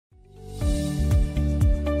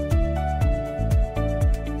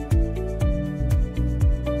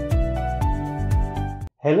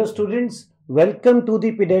Hello students, welcome to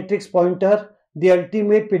the Pediatrics Pointer, the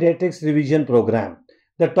ultimate pediatrics revision program.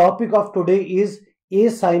 The topic of today is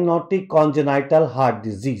acyanotic congenital heart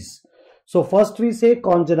disease. So first we say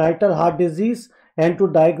congenital heart disease, and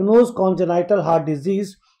to diagnose congenital heart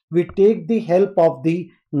disease we take the help of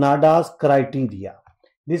the NADA's criteria.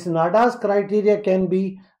 This NADA's criteria can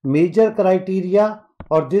be major criteria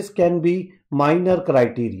or this can be minor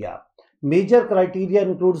criteria. Major criteria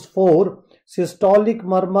includes 4: systolic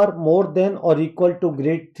murmur more than or equal to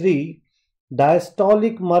grade 3,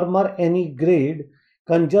 diastolic murmur any grade,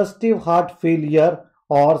 congestive heart failure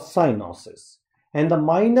or cyanosis. And the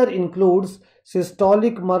minor includes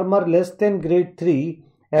systolic murmur less than grade 3,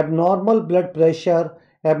 abnormal blood pressure,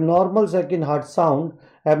 abnormal second heart sound,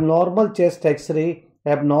 abnormal chest X-ray,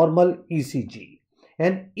 abnormal ECG.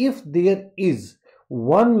 And if there is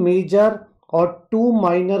one major or two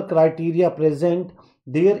minor criteria present,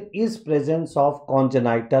 there is presence of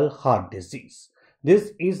congenital heart disease.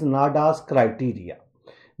 This is NADA's criteria.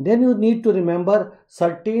 Then you need to remember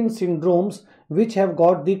certain syndromes which have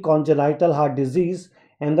got the congenital heart disease,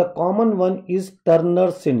 and the common one is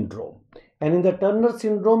Turner syndrome. And in the Turner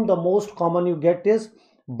syndrome, the most common you get is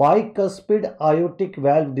bicuspid aortic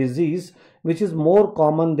valve disease, which is more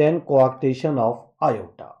common than coarctation of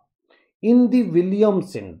aorta. In the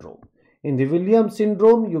Williams syndrome,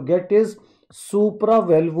 you get is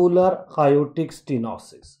supravalvular aortic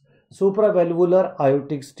stenosis. Supravalvular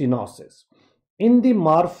aortic stenosis. In the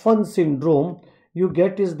Marfan syndrome, you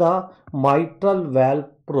get is the mitral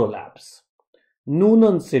valve prolapse.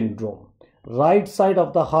 Noonan syndrome. Right side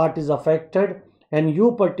of the heart is affected and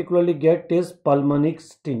you particularly get is pulmonic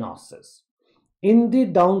stenosis. In the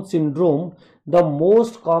Down syndrome, the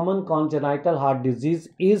most common congenital heart disease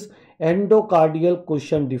is endocardial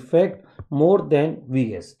cushion defect more than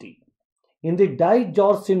VSD. In the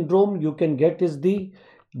DiGeorge syndrome, you can get is the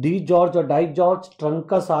DiGeorge or DiGeorge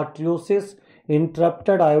truncus arteriosus,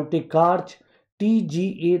 interrupted aortic arch,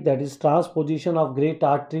 TGA, that is transposition of great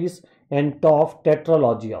arteries, and TOF,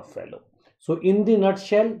 tetralogy of Fallot. So in the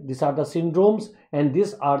nutshell, these are the syndromes and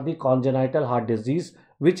these are the congenital heart disease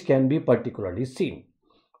which can be particularly seen.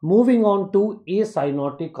 Moving on to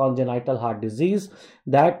acyanotic congenital heart disease,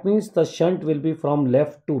 that means the shunt will be from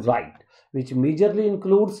left to right, which majorly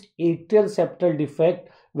includes atrial septal defect,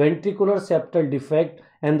 ventricular septal defect,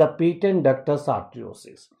 and the patent ductus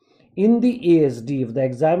arteriosus. In the ASD, if the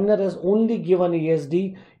examiner has only given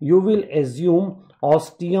ASD, you will assume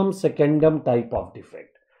ostium secundum type of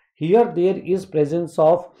defect. Here there is presence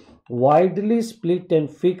of widely split and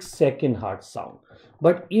fixed second heart sound.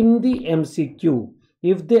 But in the MCQ,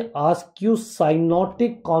 if they ask you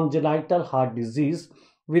cyanotic congenital heart disease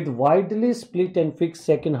with widely split and fixed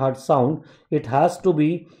second heart sound, it has to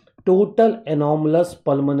be total anomalous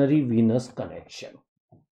pulmonary venous connection.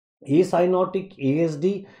 Acyanotic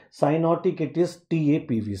ASD, cyanotic it is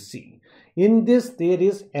TAPVC. In this there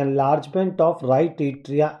is enlargement of right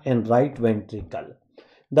atria and right ventricle.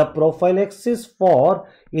 The prophylaxis for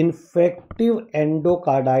infective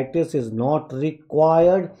endocarditis is not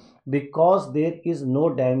required because there is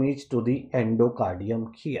no damage to the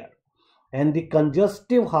endocardium here. And the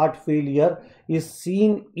congestive heart failure is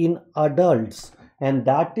seen in adults, and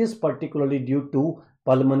that is particularly due to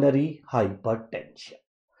pulmonary hypertension.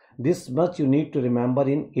 This much you need to remember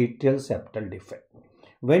in atrial septal defect.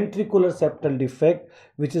 Ventricular septal defect,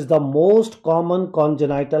 which is the most common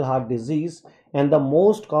congenital heart disease, and the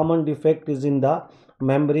most common defect is in the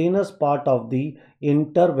membranous part of the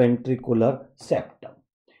interventricular septum.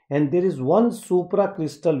 And there is one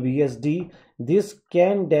supracrystal VSD. This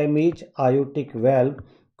can damage aortic valve,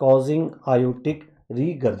 causing aortic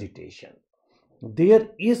regurgitation. There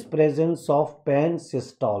is presence of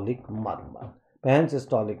pansystolic murmur.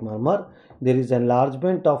 Pansystolic murmur. There is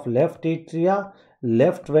enlargement of left atria,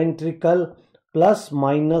 left ventricle, plus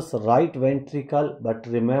minus right ventricle, but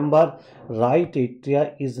remember right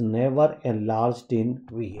atria is never enlarged in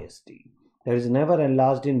VSD. There is never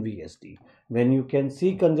enlarged in VSD. When you can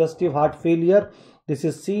see congestive heart failure, this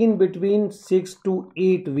is seen between 6 to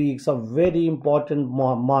 8 weeks, a very important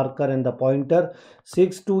marker and the pointer,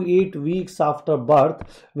 6 to 8 weeks after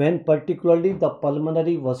birth, when particularly the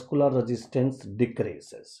pulmonary vascular resistance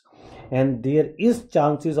decreases. And there is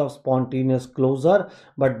chances of spontaneous closure,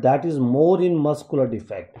 but that is more in muscular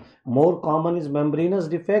defect. More common is membranous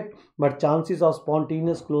defect, but chances of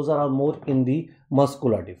spontaneous closure are more in the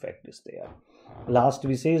muscular defect is there. Last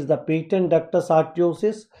we say is the patent ductus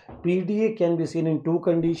arteriosus. PDA can be seen in two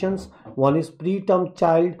conditions. One is preterm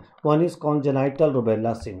child, one is congenital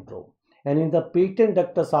rubella syndrome. And in the patent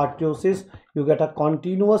ductus arteriosus, you get a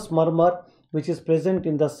continuous murmur which is present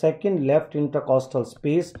in the second left intercostal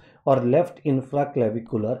space or left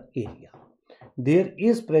infraclavicular area. There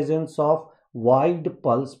is presence of wide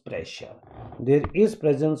pulse pressure. There is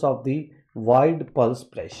presence of the wide pulse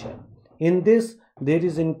pressure. In this, there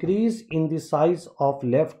is increase in the size of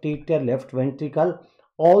left atria, left ventricle,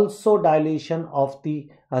 also dilation of the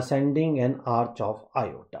ascending and arch of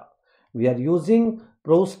aorta. We are using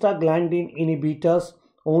prostaglandin inhibitors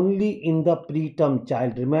only in the preterm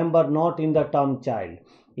child. Remember, not in the term child.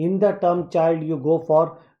 In the term child, you go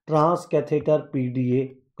for transcatheter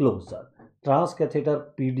PDA closure. Transcatheter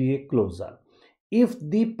PDA closure. If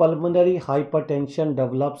the pulmonary hypertension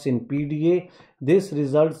develops in PDA, this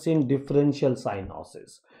results in differential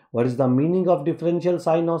cyanosis. What is the meaning of differential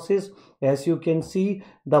cyanosis? As you can see,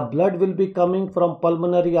 the blood will be coming from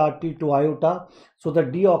pulmonary artery to aorta. So the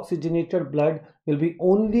deoxygenated blood will be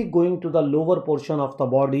only going to the lower portion of the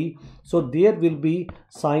body. So there will be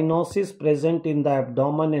cyanosis present in the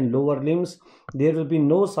abdomen and lower limbs. There will be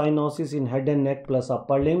no cyanosis in head and neck plus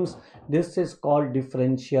upper limbs. This is called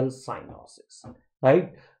differential cyanosis.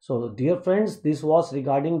 Right? So dear friends, this was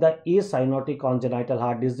regarding the acyanotic congenital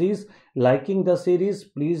heart disease. Liking the series,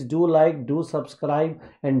 please do like, do subscribe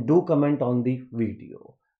and do comment on the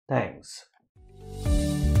video. Thanks.